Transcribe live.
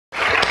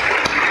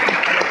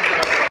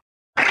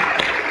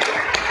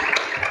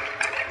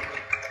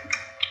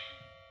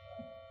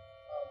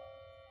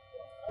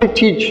I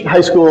teach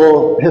high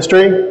school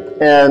history,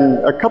 and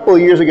a couple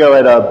of years ago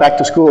at a back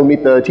to school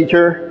meet the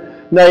teacher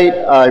night,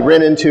 I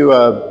ran into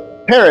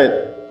a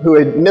parent who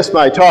had missed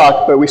my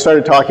talk, but we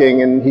started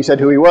talking and he said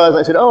who he was.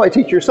 I said, "Oh, I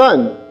teach your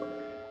son."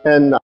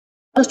 And I'm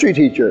a history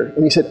teacher.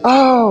 And he said,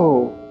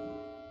 "Oh,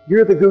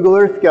 you're the Google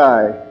Earth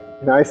guy."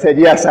 And I said,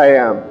 "Yes, I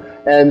am."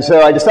 And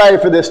so I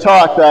decided for this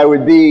talk that I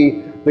would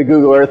be the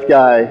Google Earth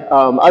guy.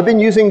 I've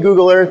been using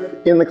Google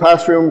Earth in the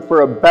classroom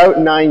for about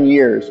 9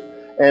 years.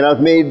 And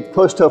I've made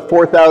close to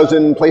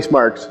 4,000 place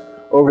marks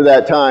over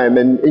that time.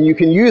 And you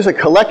can use a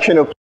collection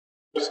of place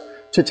marks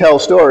to tell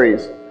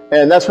stories.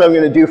 And that's what I'm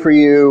going to do for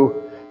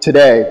you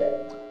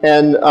today.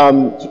 And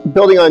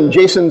building on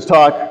Jason's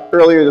talk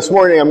earlier this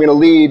morning, I'm going to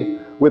lead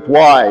with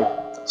why.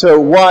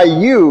 So why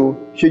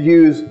you should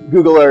use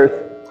Google Earth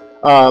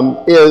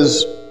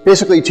is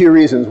basically two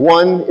reasons.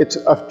 One, it's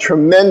a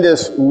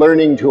tremendous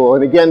learning tool.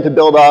 And again, to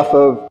build off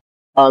of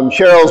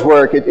Cheryl's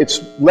work,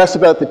 it's less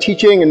about the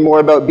teaching and more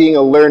about being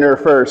a learner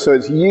first. So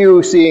it's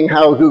you seeing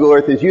how Google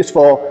Earth is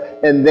useful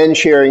and then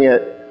sharing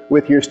it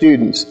with your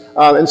students.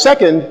 And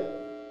second,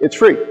 it's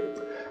free.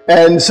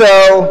 And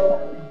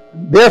so,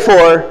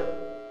 therefore,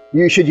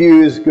 you should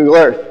use Google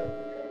Earth.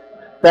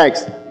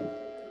 Thanks.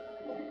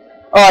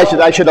 Oh,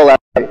 I should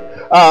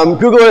elaborate.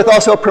 Google Earth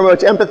also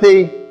promotes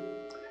empathy.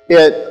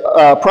 It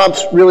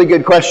prompts really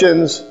good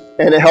questions,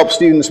 and it helps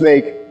students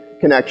make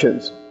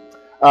connections.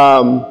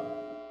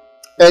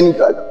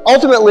 And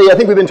ultimately, I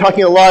think we've been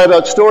talking a lot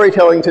about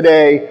storytelling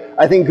today.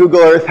 I think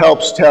Google Earth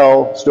helps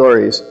tell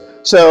stories.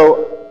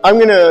 So I'm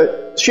going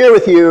to share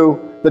with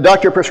you, the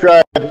doctor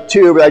prescribed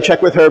 2, but I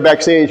checked with her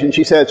backstage, and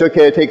she said it's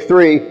okay to take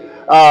 3.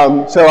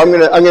 So I'm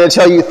going to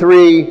tell you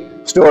 3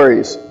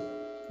 stories.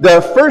 The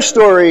first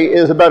story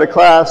is about a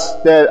class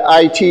that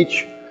I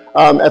teach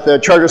at the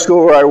charter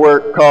school where I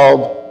work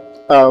called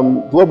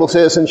Global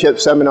Citizenship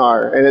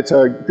Seminar. And it's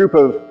a group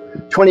of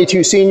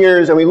 22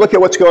 seniors, and we look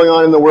at what's going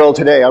on in the world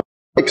today. I'm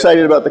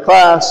excited about the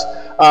class,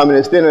 and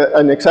it's been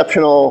an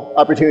exceptional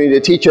opportunity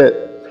to teach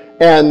it.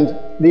 And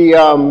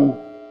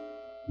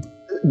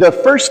the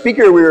first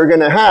speaker we were going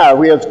to have,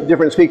 we have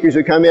different speakers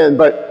who come in,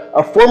 but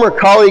a former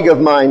colleague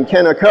of mine,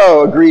 Ken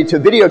Ako, agreed to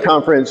video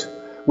conference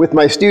with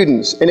my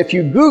students. And if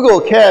you Google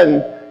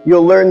Ken,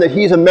 you'll learn that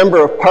he's a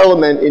member of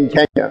parliament in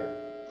Kenya.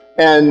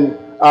 And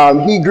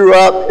he grew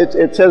up,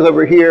 it says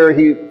over here,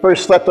 he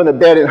first slept on a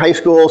bed in high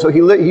school, so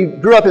he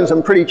grew up in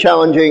some pretty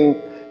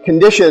challenging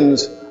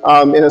conditions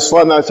in a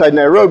slum outside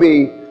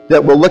Nairobi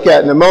that we'll look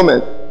at in a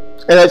moment.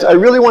 And I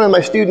really wanted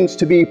my students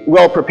to be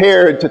well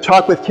prepared to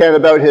talk with Ken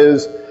about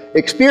his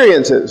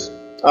experiences.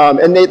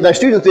 And my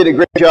students did a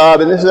great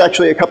job, and this is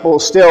actually a couple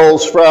of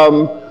stills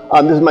from,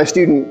 this is my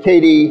student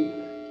Katie,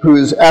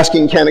 who's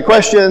asking Ken a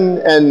question,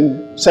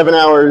 and 7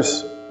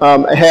 hours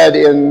ahead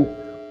in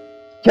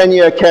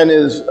Kenya, Ken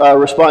is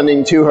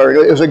responding to her.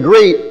 It was a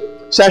great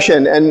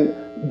session, and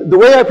the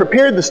way I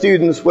prepared the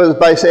students was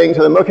by saying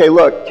to them, okay,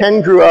 look,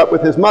 Ken grew up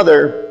with his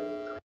mother,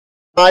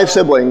 5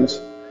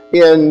 siblings,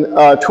 in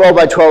a 12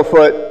 by 12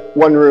 foot,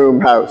 1-room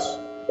house.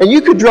 And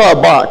you could draw a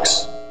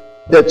box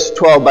that's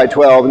 12 by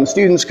 12, and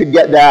students could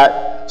get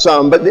that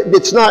some, but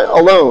it's not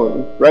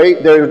alone,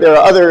 right? There are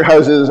other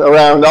houses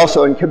around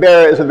also, and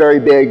Kibera is a very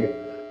big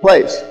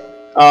place.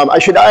 I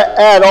should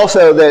add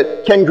also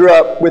that Ken grew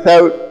up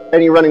without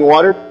any running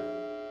water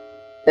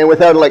and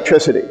without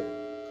electricity.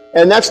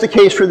 And that's the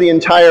case for the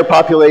entire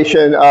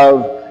population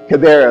of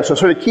Kibera. So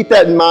sort of keep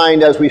that in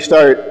mind as we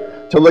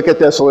start to look at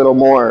this a little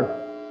more.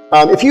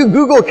 If you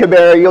Google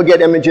Kibera, you'll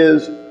get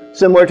images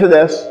similar to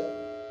this.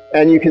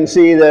 And you can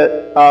see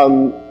that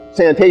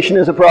sanitation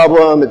is a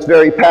problem. It's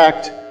very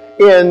packed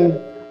in.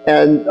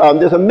 And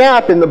there's a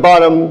map in the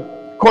bottom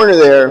corner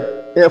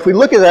there. And if we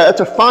look at that,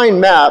 that's a fine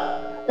map.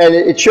 And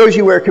it shows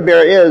you where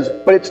Kibera is,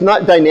 but it's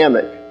not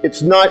dynamic.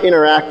 It's not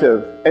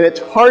interactive. And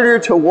it's harder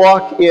to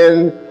walk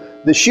in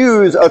the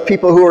shoes of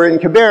people who are in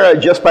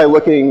Kibera just by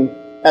looking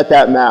at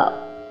that map.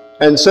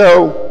 And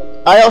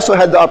so I also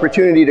had the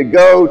opportunity to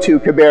go to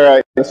Kibera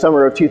in the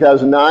summer of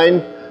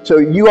 2009. So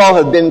you all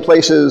have been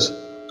places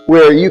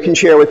where you can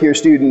share with your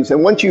students.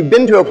 And once you've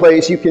been to a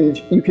place, you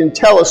can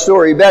tell a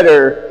story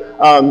better.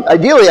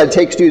 Ideally, I'd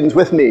take students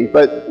with me,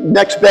 but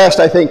next best,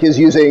 I think, is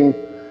using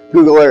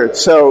Google Earth.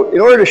 So in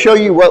order to show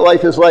you what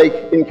life is like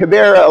in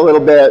Kibera a little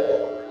bit,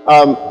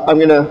 I'm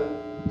going to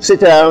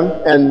sit down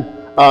and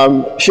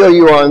show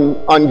you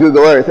on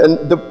Google Earth.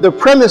 And the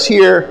premise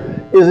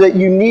here is that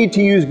you need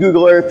to use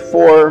Google Earth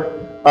for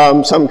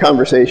some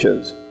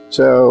conversations.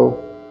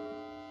 So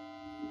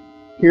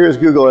here's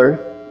Google Earth.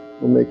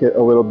 We'll make it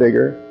a little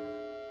bigger.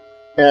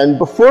 And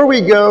before we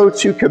go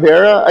to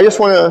Kibera,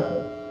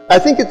 I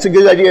think it's a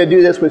good idea to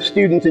do this with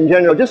students in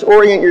general. Just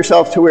orient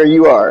yourself to where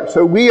you are.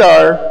 So we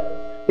are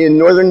in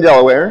northern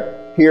Delaware,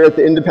 here at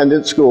the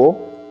Independent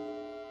School.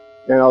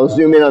 And I'll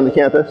zoom in on the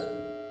campus.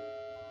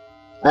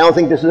 I don't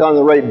think this is on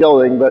the right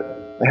building,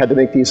 but I had to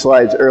make these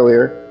slides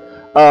earlier.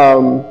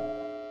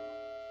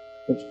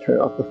 Let's turn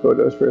off the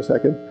photos for a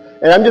second.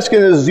 And I'm just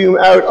going to zoom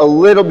out a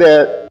little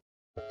bit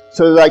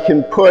so that I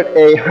can put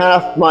a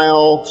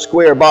half-mile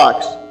square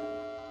box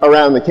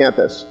around the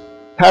campus.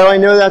 How do I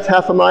know that's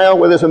half a mile?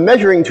 Well, there's a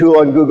measuring tool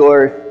on Google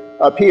Earth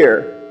up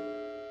here.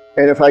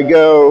 And if I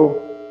go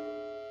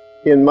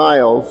in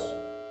miles,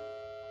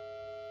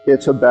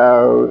 it's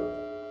about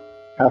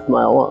half a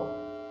mile long.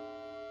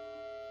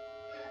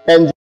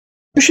 And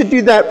you should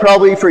do that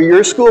probably for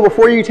your school.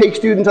 Before you take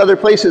students other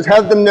places,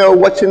 have them know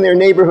what's in their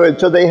neighborhood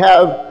so they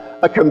have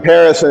a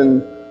comparison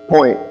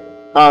point.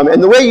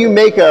 And the way you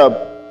make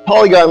a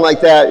polygon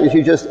like that is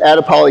you just add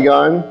a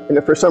polygon. And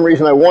if for some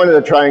reason I wanted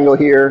a triangle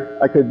here,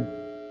 I could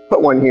put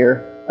one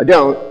here. I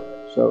don't,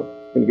 so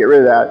I'm going to get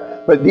rid of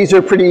that. But these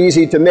are pretty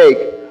easy to make.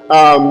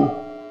 And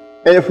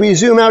if we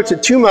zoom out to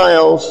 2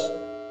 miles,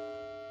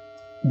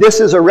 this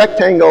is a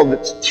rectangle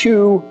that's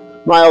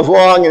 2 miles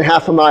long and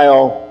half a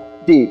mile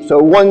deep,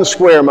 so 1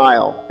 square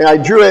mile. And I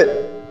drew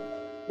it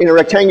in a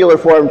rectangular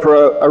form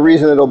for a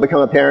reason that'll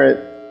become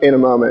apparent in a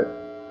moment.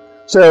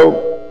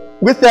 So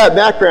with that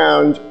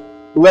background,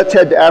 let's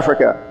head to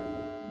Africa.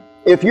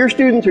 If your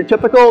students are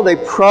typical, they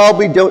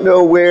probably don't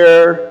know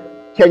where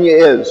Kenya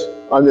is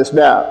on this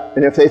map.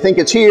 And if they think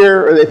it's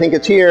here or they think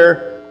it's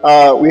here,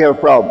 we have a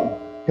problem,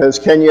 because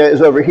Kenya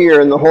is over here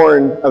in the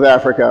Horn of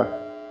Africa.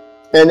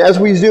 And as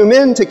we zoom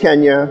into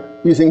Kenya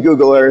using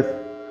Google Earth,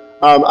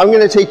 I'm going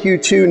to take you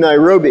to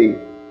Nairobi,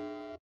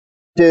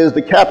 which is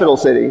the capital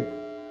city.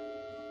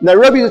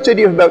 Nairobi is a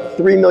city of about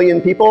 3 million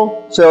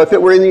people. So if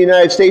it were in the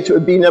United States, it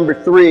would be number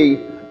 3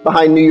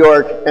 behind New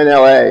York and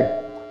LA.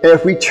 And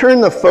if we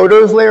turn the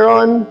photos layer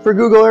on for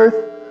Google Earth,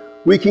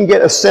 we can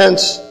get a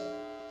sense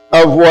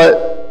of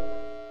what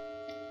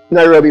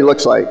Nairobi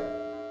looks like.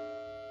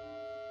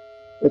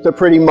 It's a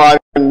pretty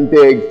modern,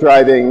 big,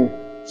 thriving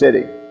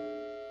city.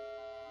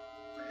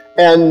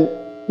 And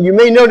you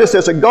may notice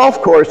there's a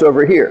golf course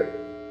over here.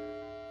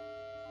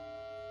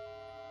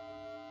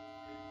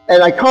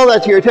 And I call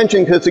that to your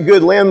attention because it's a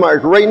good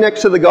landmark. Right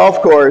next to the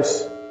golf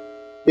course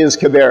is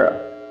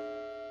Kibera.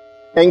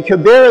 And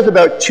Kibera is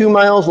about 2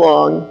 miles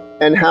long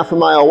and half a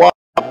mile wide.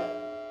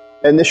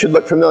 And this should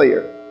look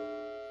familiar.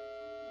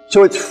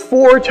 So it's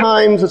 4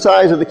 times the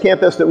size of the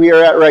campus that we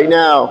are at right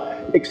now,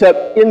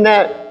 except in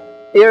that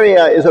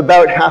area is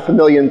about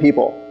 500,000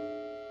 people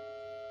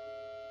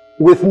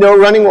with no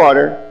running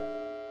water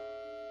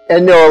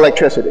and no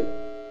electricity,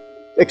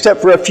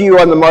 except for a few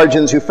on the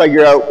margins who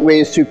figure out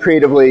ways to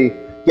creatively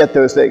get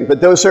those things.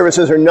 But those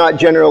services are not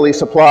generally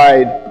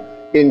supplied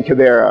in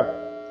Kibera.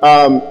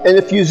 And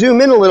if you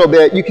zoom in a little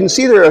bit, you can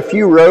see there are a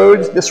few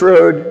roads. This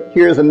road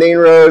here is the main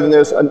road, and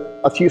there's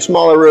a few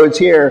smaller roads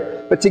here.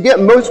 But to get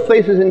most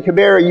places in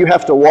Kibera, you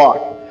have to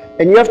walk.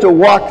 And you have to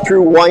walk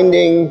through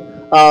winding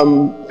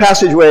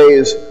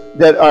passageways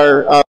that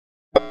are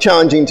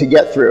challenging to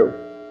get through.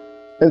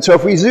 And so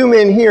if we zoom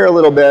in here a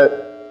little bit,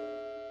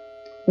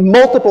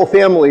 multiple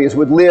families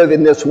would live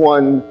in this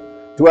one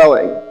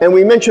dwelling. And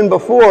we mentioned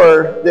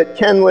before that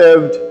Ken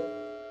lived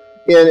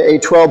in a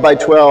 12 by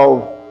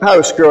 12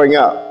 house growing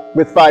up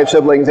with 5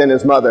 siblings and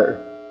his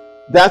mother.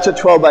 That's a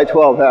 12 by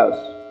 12 house.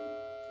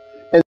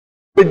 And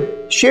he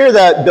would share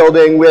that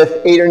building with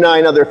 8 or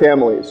 9 other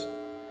families.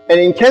 And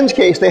in Ken's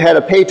case, they had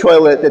a pay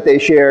toilet that they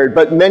shared,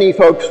 but many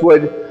folks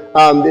would,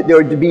 there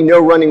would be no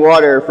running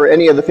water for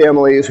any of the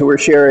families who were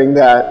sharing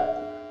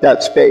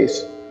that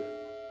space.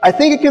 I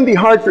think it can be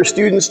hard for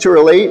students to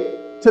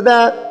relate to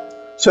that.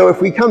 So if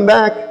we come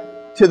back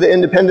to the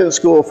independent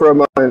school for a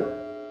moment,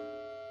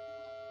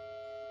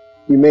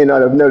 you may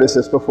not have noticed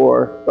this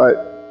before,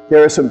 but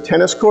there are some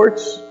tennis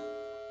courts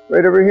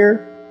right over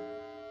here.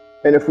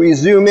 And if we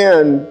zoom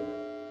in,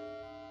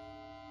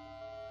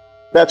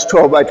 that's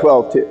 12 by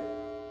 12 too.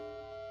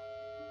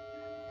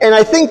 And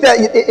I think that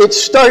it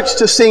starts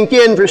to sink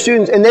in for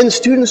students, and then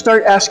students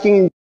start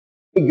asking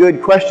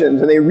good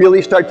questions, and they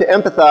really start to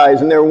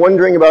empathize, and they're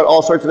wondering about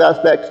all sorts of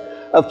aspects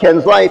of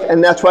Ken's life,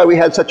 and that's why we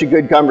had such a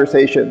good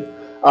conversation.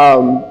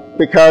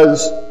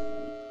 Because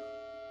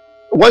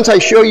once I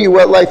show you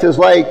what life is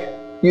like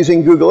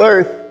using Google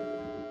Earth,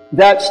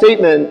 that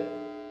statement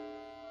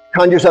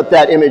conjures up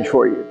that image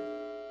for you.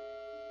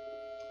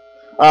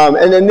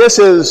 And then this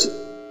is,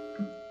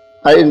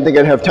 I didn't think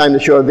I'd have time to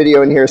show a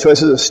video in here, so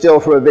this is a still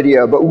from a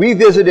video, but we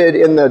visited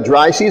in the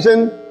dry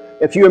season.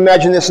 If you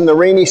imagine this in the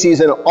rainy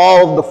season,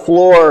 all of the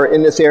floor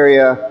in this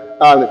area,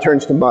 it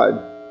turns to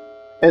mud.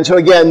 And so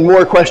again,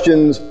 more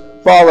questions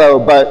follow,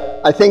 but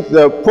I think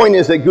the point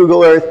is that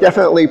Google Earth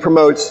definitely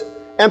promotes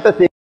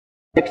empathy.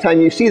 Next time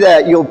you see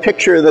that, you'll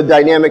picture the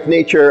dynamic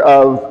nature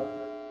of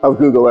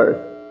Google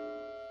Earth.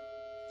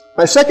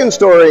 My second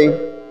story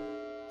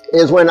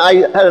is when I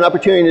had an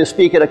opportunity to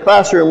speak at a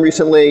classroom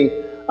recently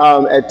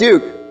at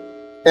Duke,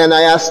 and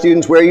I asked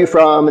students, where are you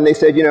from? And they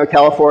said, you know,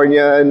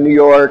 California and New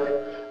York.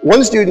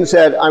 One student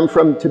said, I'm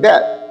from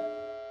Tibet.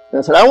 And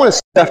I said, I want to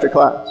sit after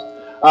class.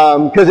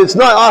 Because it's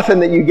not often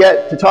that you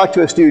get to talk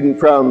to a student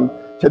from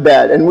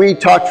Tibet. And we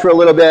talked for a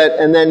little bit,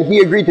 and then he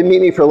agreed to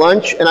meet me for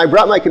lunch, and I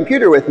brought my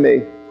computer with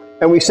me.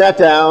 And we sat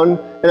down,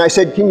 and I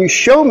said, can you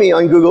show me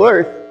on Google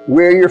Earth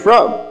where you're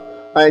from?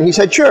 And he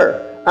said,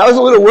 sure. I was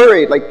a little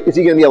worried, like, is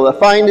he going to be able to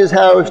find his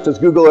house? Does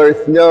Google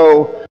Earth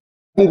know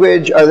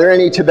language? Are there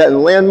any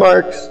Tibetan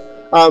landmarks?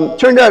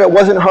 Turned out it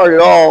wasn't hard at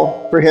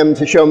all for him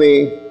to show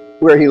me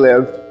where he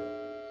lived.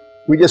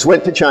 We just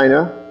went to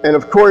China, and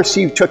of course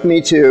he took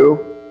me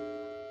to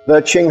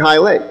the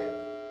Qinghai Lake.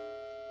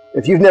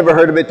 If you've never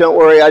heard of it, don't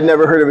worry, I'd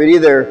never heard of it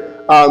either.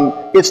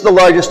 It's the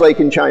largest lake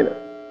in China,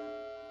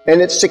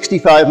 and it's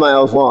 65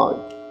 miles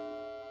long.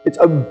 It's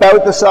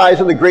about the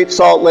size of the Great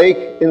Salt Lake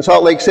in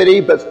Salt Lake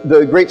City, but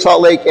the Great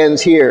Salt Lake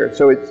ends here,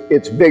 so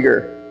it's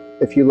bigger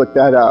if you look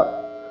that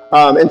up.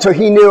 And so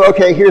he knew,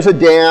 okay, here's a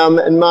dam,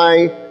 and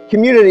my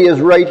community is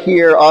right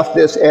here off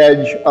this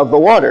edge of the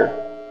water.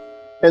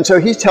 And so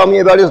he's telling me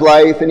about his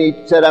life, and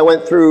he said, I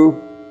went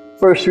through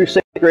 1st through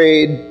 6th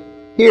grade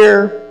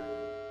here,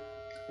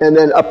 and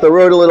then up the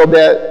road a little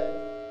bit,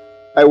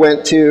 I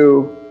went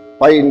to,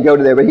 well, I didn't go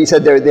to there, but he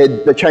said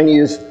the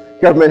Chinese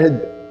government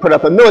had put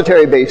up a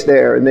military base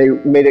there, and they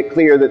made it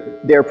clear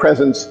that their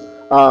presence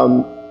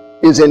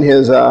is in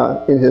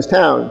his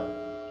town.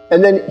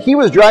 And then he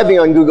was driving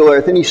on Google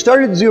Earth, and he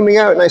started zooming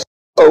out, and I said,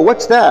 oh,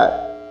 what's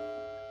that?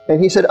 And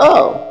he said,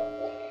 oh,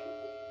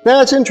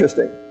 that's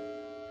interesting.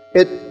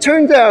 It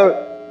turns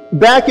out,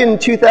 back in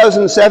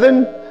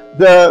 2007,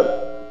 the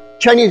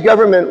Chinese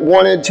government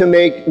wanted to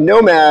make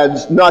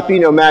nomads not be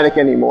nomadic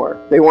anymore.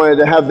 They wanted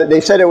to have,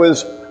 they said it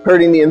was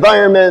hurting the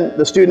environment.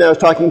 The student I was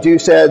talking to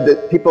said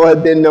that people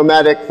had been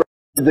nomadic for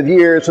hundreds of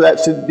years, so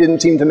that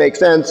didn't seem to make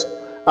sense.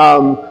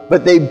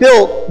 But they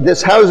built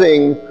this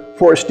housing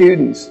for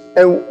students.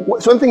 And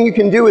something you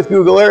can do with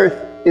Google Earth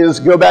is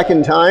go back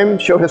in time,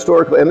 show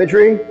historical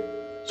imagery.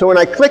 So when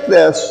I click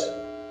this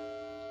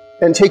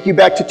and take you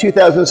back to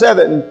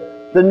 2007,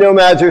 the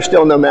nomads are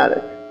still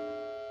nomadic.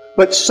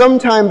 But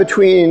sometime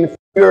between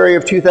February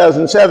of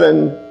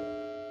 2007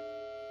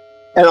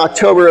 and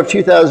October of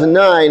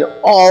 2009,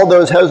 all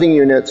those housing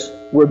units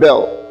were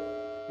built.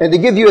 And to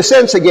give you a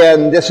sense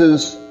again, this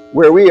is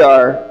where we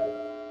are.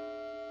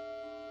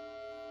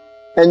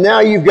 And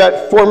now you've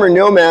got former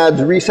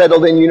nomads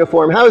resettled in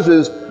uniform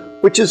houses,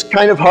 which is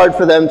kind of hard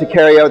for them to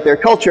carry out their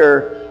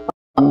culture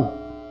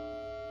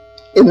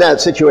in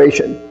that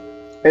situation.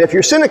 And if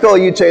you're cynical,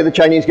 you'd say the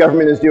Chinese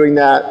government is doing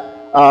that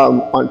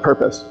on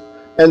purpose.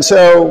 And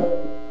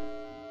so,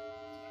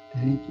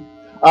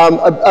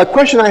 a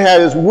question I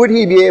had is, would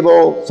he be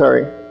able,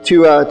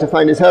 to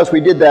find his house?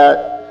 We did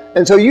that.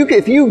 And so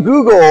if you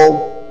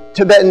Google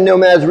Tibetan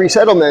nomads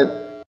resettlement,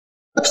 it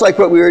looks like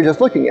what we were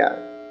just looking at.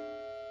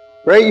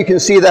 Right? You can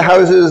see the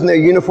houses and they're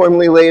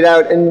uniformly laid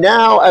out. And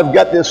now I've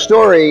got this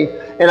story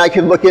and I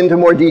can look into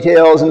more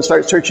details and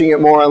start searching it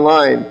more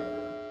online.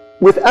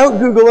 Without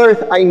Google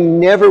Earth, I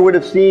never would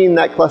have seen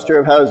that cluster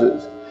of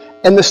houses.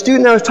 And the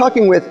student I was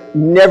talking with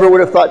never would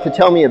have thought to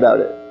tell me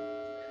about it.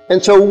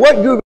 And so what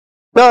Google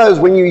does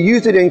when you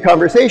use it in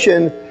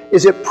conversation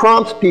is it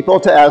prompts people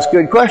to ask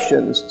good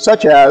questions,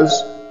 such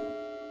as,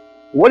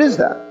 what is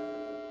that?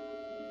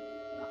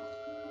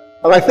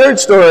 My third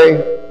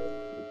story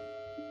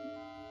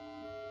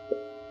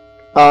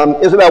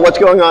is about what's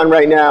going on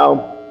right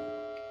now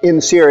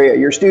in Syria.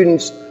 Your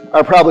students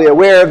are probably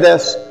aware of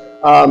this.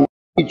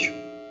 Each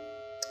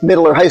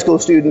middle or high school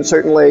student,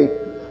 certainly,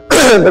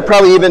 but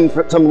probably even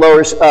for some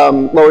lower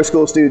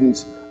school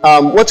students.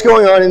 What's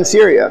going on in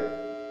Syria?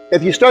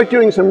 If you start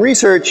doing some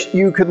research,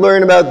 you could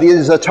learn about the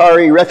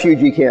Zatari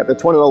refugee camp.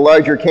 It's one of the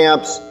larger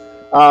camps,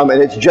 and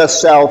it's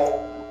just south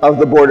of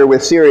the border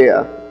with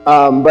Syria.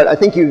 But I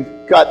think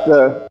you've got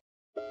the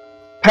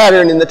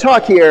pattern in the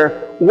talk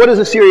here. What does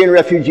a Syrian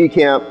refugee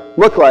camp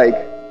look like?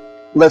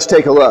 Let's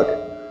take a look.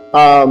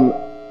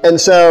 And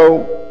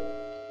so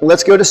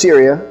let's go to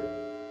Syria.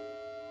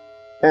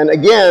 And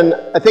again,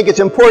 I think it's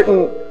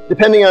important,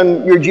 depending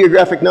on your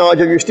geographic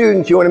knowledge of your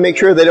students, you want to make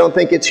sure they don't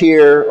think it's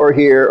here or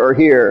here or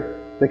here,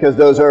 because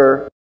those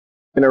are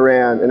in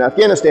Iran and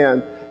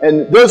Afghanistan.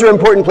 And those are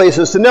important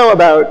places to know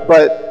about,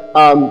 but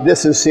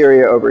this is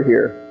Syria over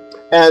here.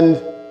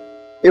 And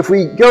if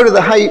we go to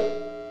the height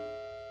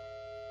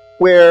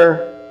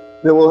where,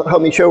 that will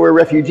help me show where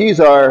refugees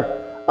are,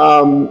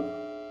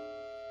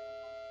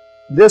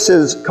 this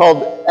is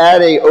called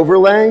Add a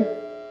Overlay,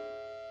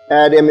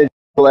 Add Image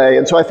Overlay.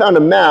 And so I found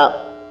a map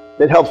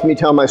that helps me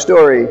tell my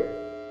story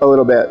a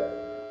little bit.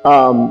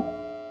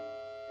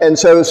 And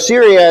so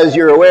Syria, as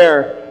you're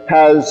aware,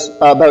 has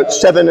about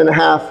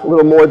 7.5, a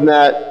little more than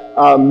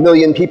that,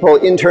 million people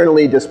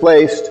internally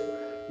displaced.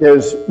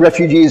 There's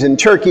refugees in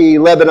Turkey,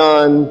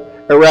 Lebanon,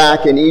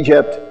 Iraq, and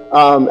Egypt,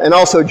 and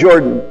also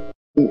Jordan.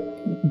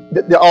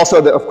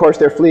 Also, of course,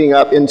 they're fleeing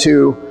up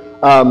into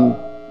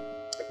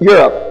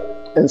Europe,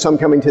 and some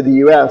coming to the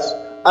US.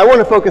 I want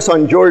to focus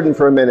on Jordan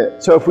for a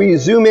minute. So if we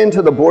zoom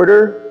into the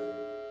border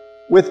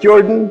with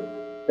Jordan,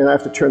 and I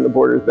have to turn the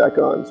borders back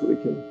on so we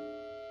can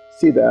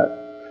see that.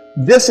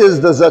 This is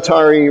the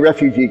Zatari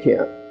refugee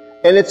camp,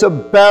 and it's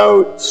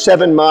about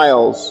 7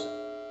 miles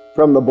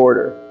from the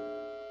border.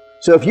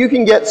 So if you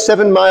can get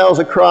 7 miles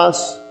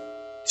across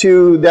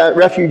to that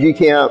refugee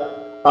camp,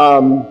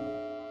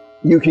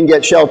 you can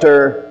get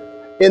shelter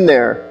in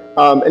there.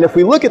 And if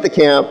we look at the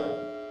camp,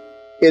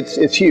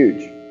 it's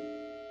huge.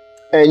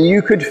 And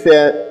you could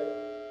fit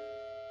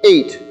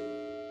 8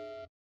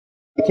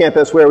 the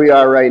campus where we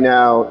are right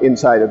now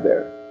inside of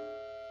there.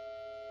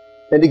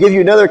 And to give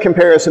you another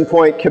comparison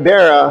point,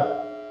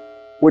 Kibera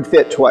would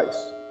fit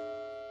twice.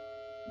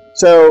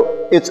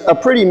 So it's a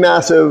pretty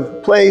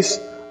massive place,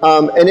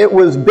 and it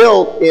was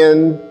built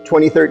in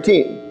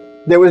 2013.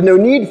 There was no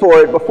need for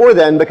it before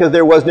then because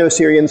there was no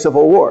Syrian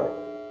civil war.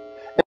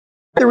 And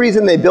the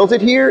reason they built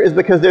it here is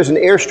because there's an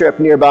airstrip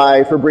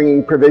nearby for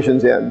bringing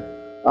provisions in,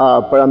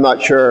 but I'm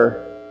not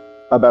sure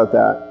about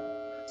that.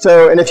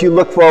 So, and if you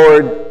look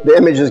forward, the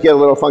images get a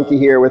little funky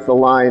here with the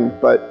line,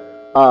 but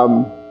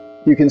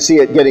you can see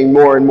it getting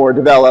more and more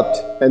developed,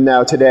 and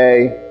now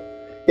today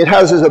it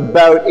houses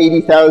about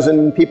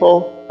 80,000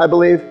 people, I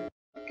believe.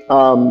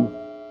 And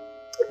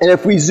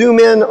if we zoom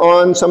in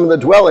on some of the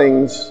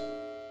dwellings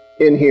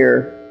in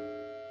here,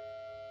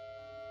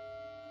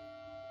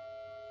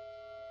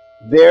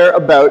 they're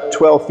about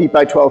 12 feet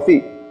by 12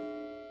 feet,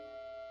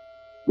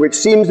 which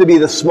seems to be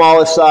the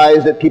smallest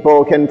size that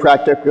people can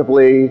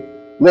practically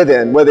live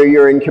in, whether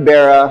you're in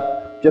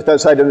Kibera, just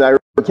outside of Nairobi,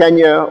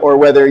 Kenya, or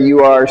whether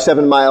you are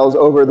 7 miles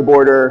over the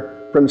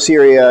border from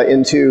Syria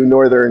into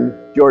northern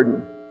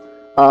Jordan.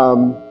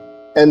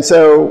 And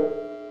so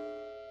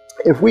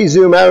if we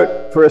zoom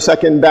out for a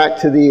second back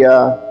to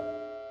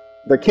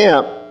the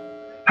camp,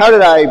 how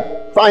did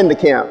I find the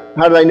camp?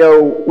 How did I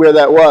know where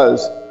that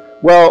was?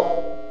 Well,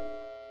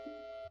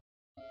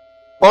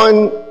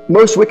 on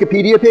most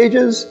Wikipedia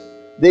pages,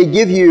 they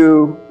give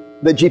you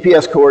the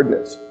GPS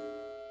coordinates.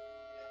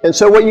 And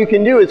so what you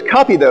can do is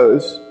copy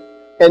those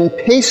and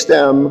paste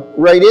them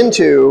right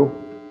into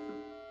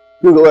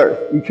Google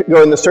Earth. You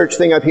go in the search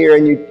thing up here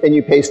and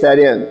you paste that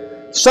in.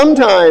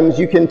 Sometimes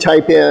you can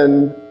type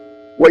in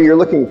what you're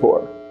looking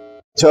for.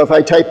 So if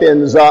I type in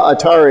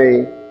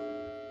Za'atari,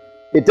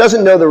 it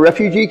doesn't know the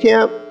refugee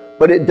camp,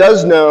 but it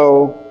does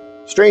know,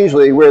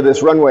 strangely, where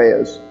this runway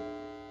is.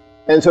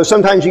 And so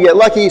sometimes you get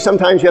lucky,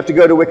 sometimes you have to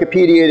go to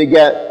Wikipedia to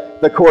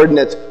get the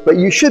coordinates, but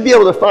you should be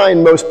able to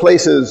find most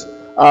places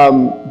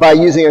by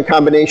using a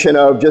combination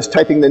of just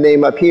typing the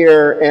name up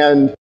here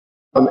and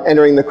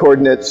entering the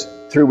coordinates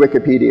through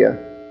Wikipedia.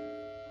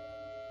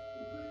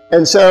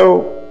 And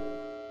so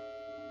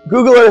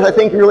Google Earth, I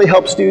think, really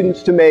helps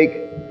students to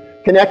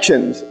make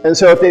connections. And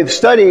so if they've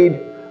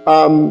studied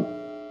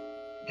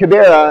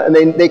Kibera, and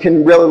they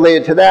can relate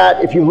it to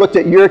that. If you've looked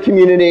at your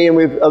community, and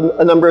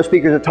a number of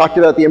speakers have talked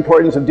about the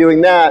importance of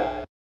doing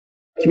that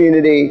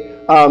community,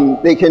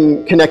 they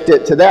can connect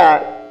it to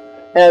that.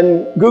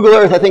 And Google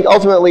Earth, I think,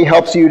 ultimately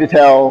helps you to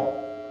tell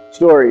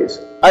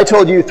stories. I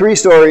told you 3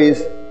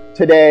 stories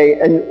today,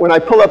 and when I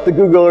pull up the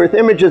Google Earth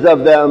images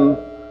of them,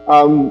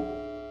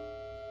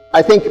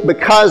 I think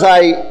because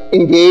I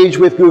engage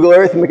with Google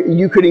Earth, and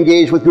you could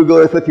engage with Google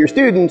Earth with your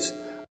students,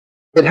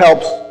 it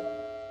helps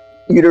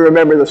you to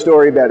remember the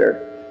story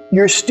better.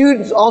 Your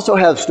students also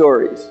have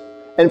stories.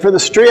 And for the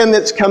strand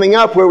that's coming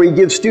up where we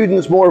give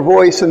students more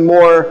voice and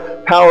more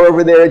power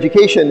over their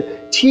education,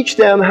 teach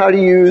them how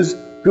to use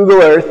Google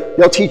Earth.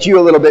 They'll teach you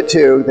a little bit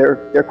too.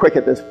 They're quick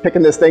at this,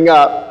 picking this thing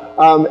up.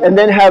 And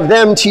then have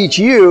them teach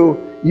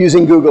you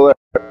using Google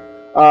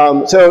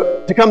Earth.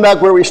 So to come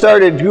back where we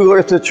started, Google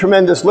Earth is a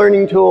tremendous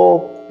learning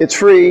tool. It's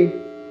free,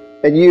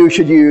 and you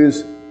should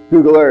use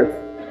Google Earth.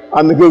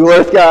 I'm the Google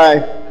Earth guy.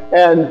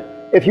 And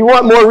if you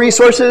want more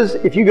resources,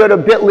 if you go to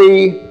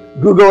bit.ly,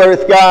 Google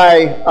Earth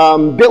guy,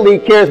 bit.ly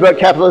cares about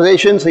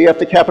capitalization, so you have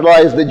to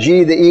capitalize the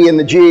G, the E, and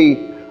the G.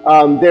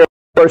 There are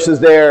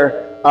resources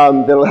there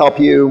that'll help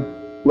you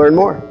learn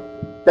more.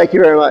 Thank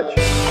you very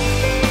much.